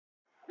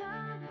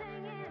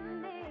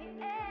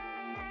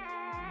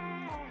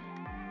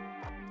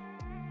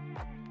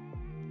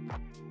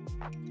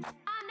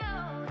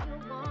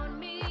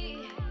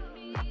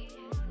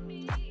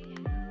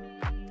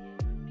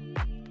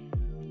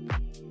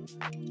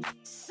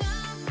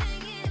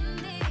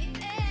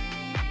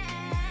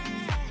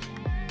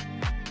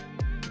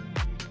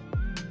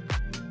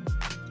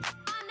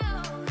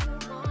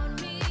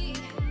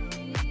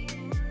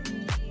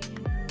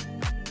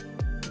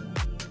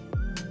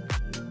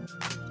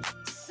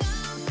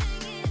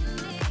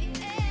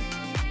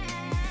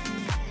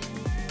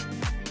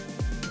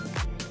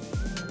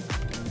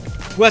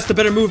Who has the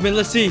better movement?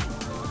 Let's see.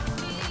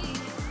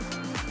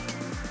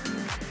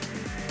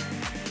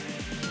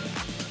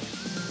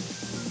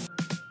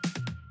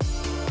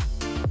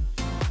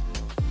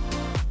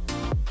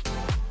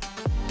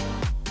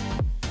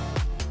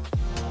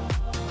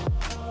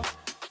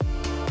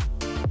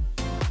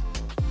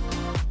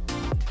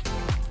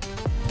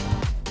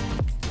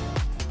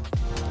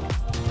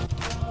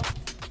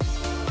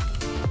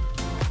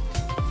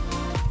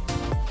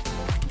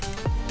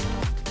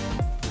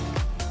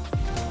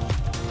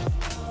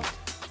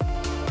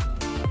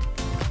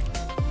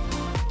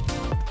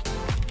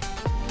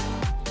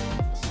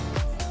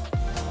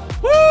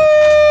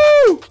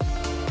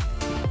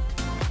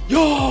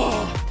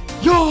 Yeah!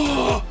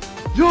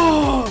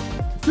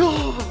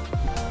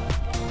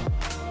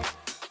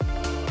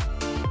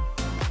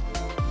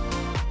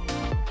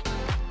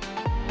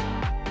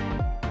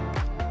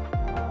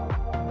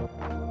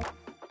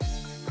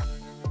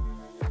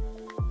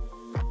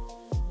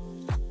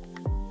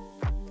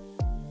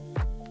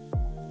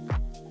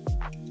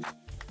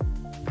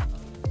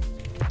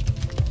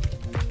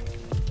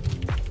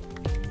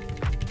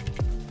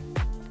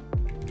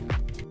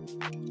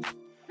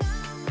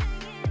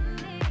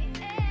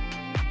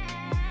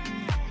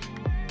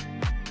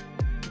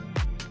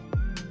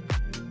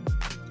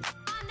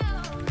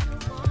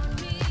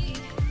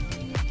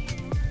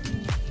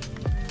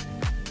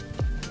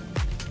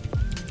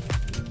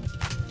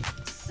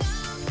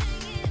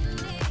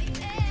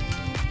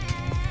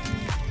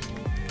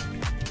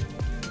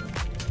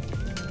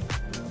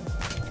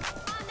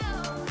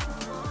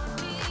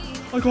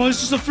 Oh my god, it's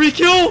just a free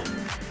kill!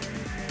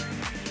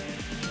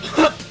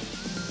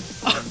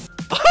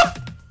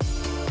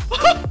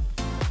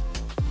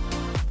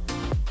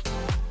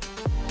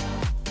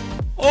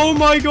 Oh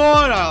my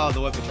god! Oh,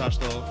 the weapon trash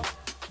though.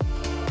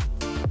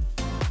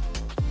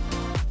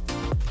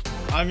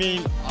 I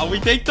mean, we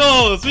take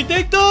those! We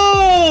take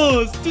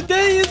those!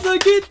 Today is a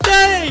good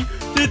day!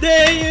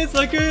 Today is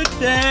a good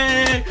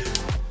day!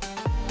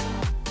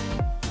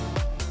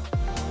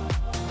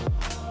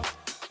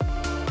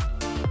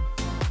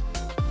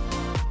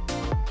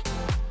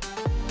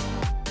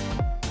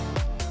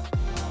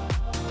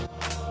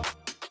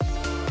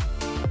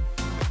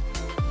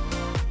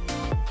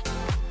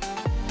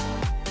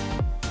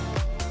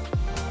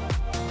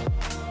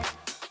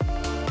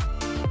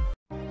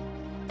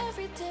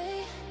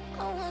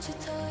 Your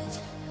touch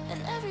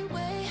in every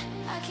way,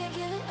 I can't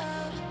give it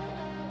up.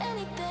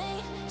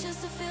 Anything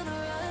just to feel the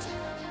rush.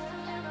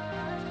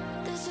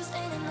 This just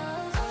ain't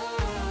enough.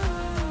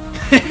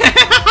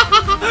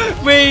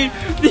 Wait,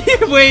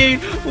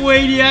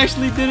 he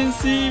actually didn't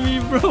see me,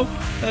 bro.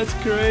 That's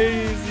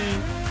crazy.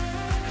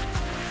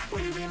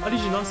 How did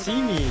you not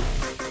see me?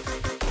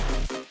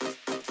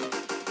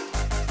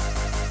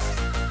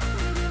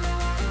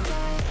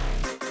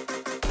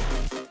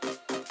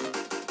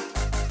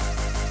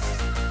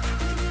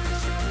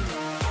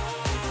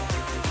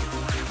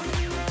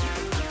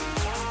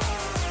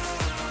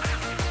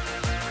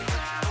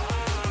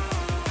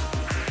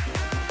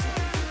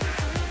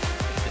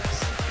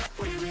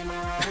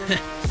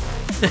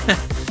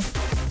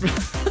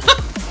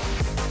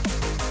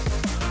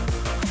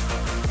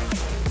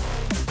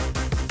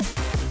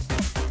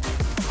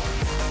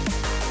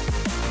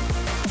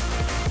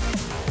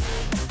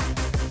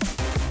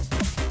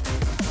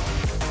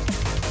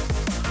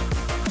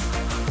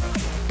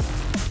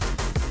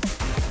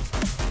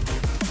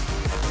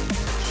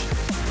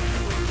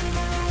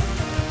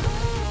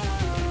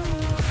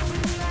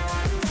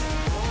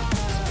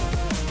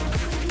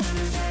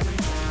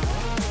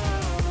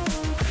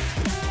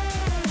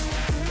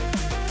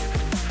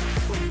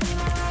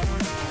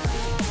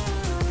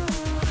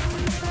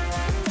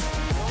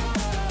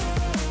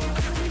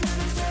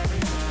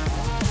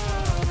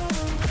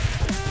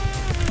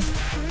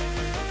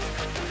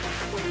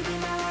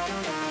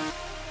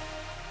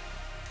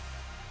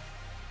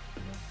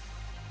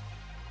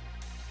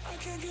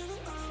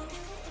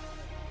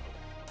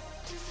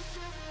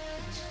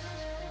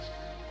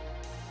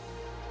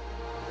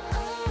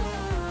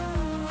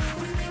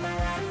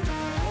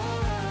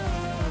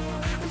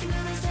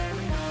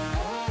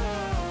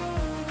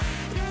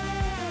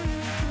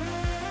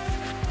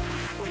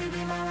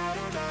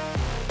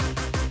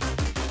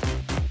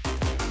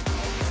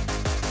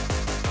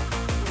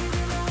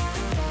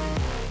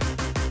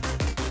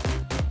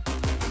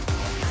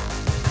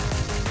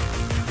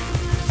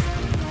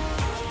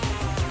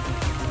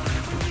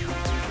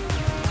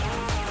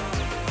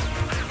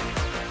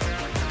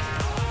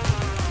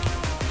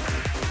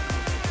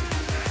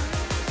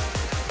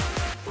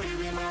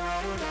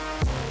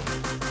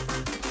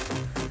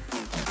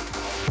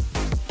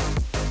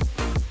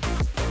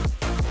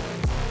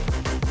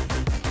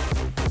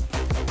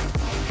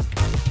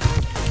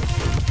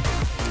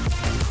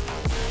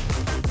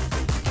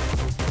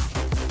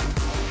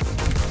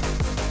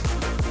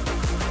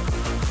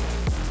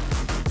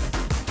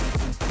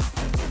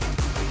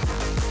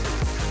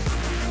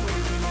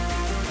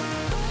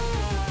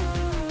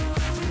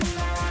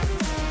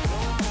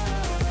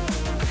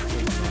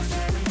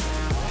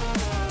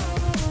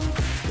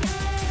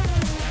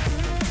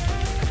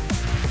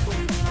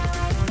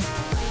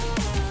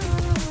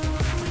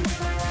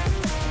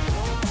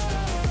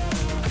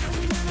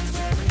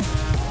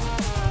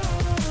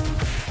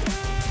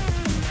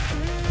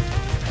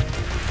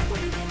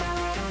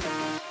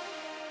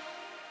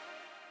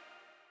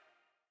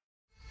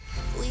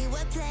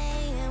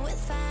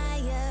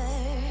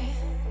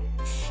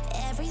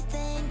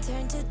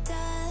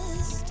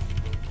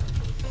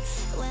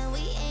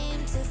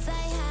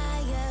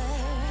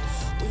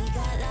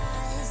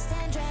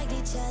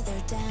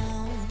 further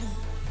down.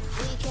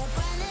 We kept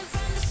running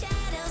from the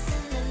shadows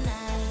in the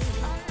night,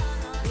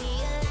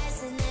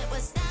 realizing it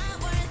was not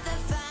worth the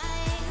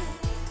fight.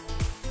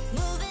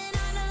 Moving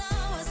on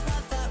alone was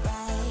what felt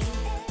right,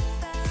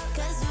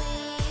 'cause we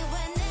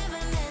were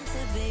never meant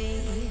to be.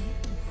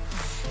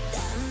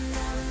 Dum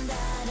dum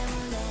da dum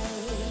day,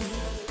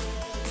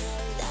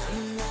 dum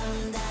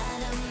dum da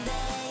dum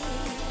day,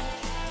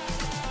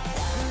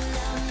 dum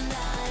dum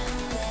da dum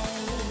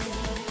day,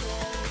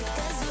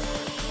 'cause we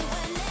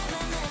were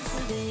never meant to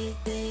be.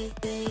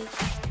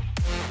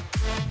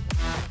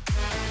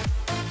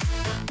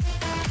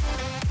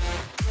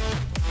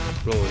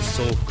 Bro, it's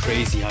so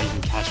crazy how you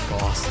can catch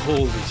frost.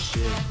 Holy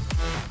shit.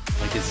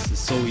 Like, it's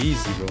so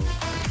easy, bro.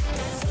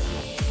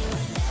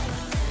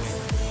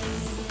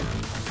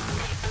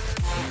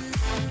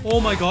 Oh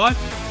my god.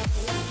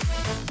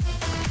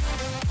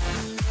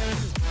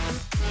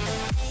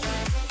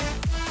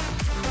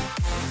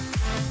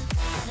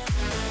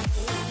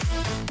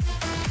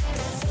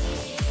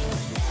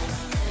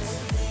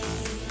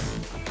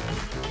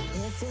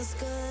 It feels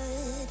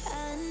good,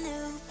 a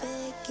new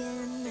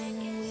beginning.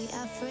 We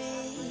are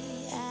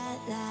free at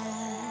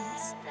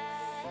last,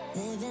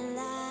 living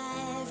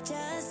life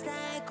just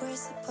like we're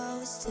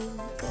supposed to.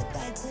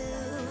 Goodbye to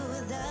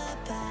the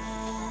past.